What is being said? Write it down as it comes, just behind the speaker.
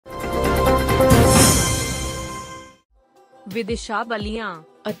Vidisha Baliyan,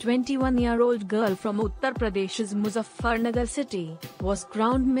 a 21-year-old girl from Uttar Pradesh's Muzaffarnagar city, was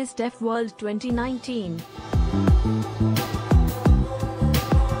crowned Miss Deaf World 2019.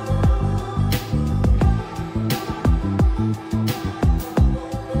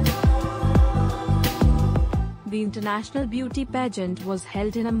 The international beauty pageant was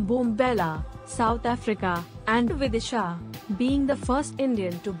held in Mbombela, South Africa, and Vidisha, being the first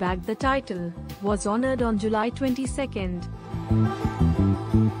Indian to bag the title, was honored on July 22.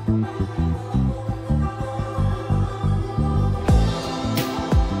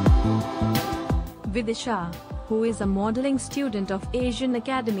 Vidisha, who is a modeling student of Asian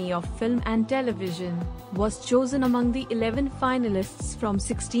Academy of Film and Television, was chosen among the 11 finalists from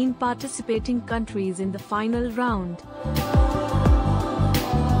 16 participating countries in the final round.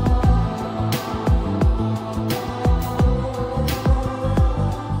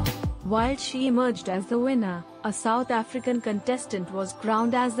 While she emerged as the winner, a South African contestant was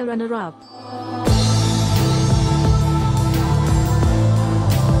crowned as the runner-up.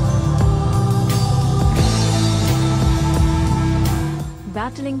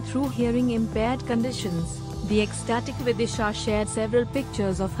 Battling through hearing-impaired conditions, the ecstatic Vidisha shared several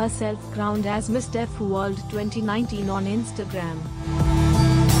pictures of herself crowned as Miss Deaf World 2019 on Instagram.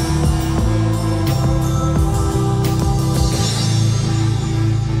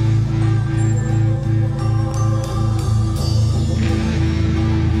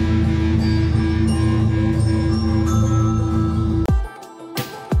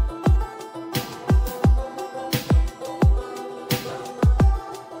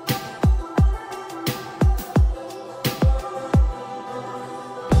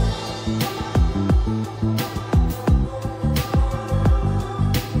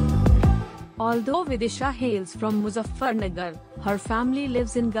 Although Vidisha hails from Muzaffarnagar, her family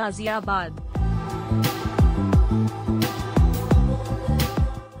lives in Ghaziabad.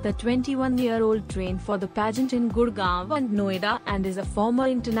 The 21-year-old trained for the pageant in Gurgaon and Noida and is a former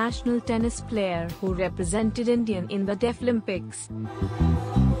international tennis player who represented India in the Deaf Olympics.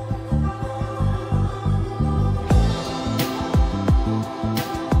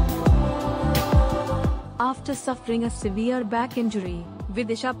 After suffering a severe back injury,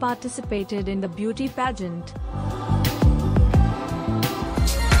 Vidisha participated in the beauty pageant.